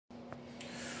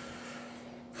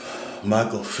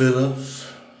Michael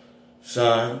Phillips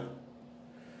signed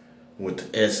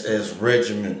with the SS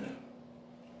regimen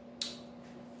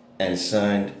and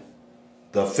signed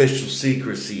the Official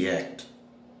Secrecy Act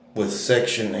with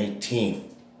Section 18.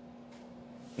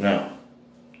 Now,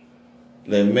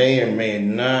 they may or may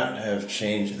not have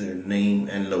changed their name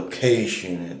and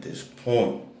location at this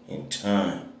point in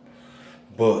time,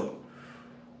 but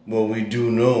what we do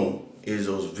know is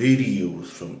those videos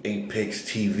from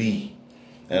Apextv.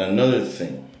 And another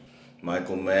thing,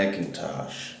 Michael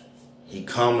Macintosh, he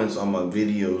comments on my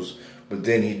videos, but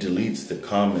then he deletes the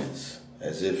comments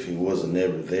as if he wasn't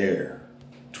ever there.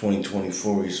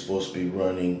 2024, he's supposed to be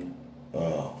running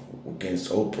against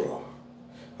Oprah.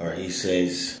 Or he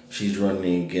says she's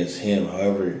running against him.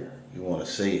 However you want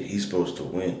to say it, he's supposed to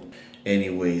win.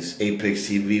 Anyways,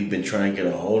 Apextv been trying to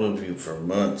get a hold of you for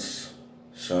months.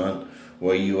 Son,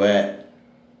 where you at?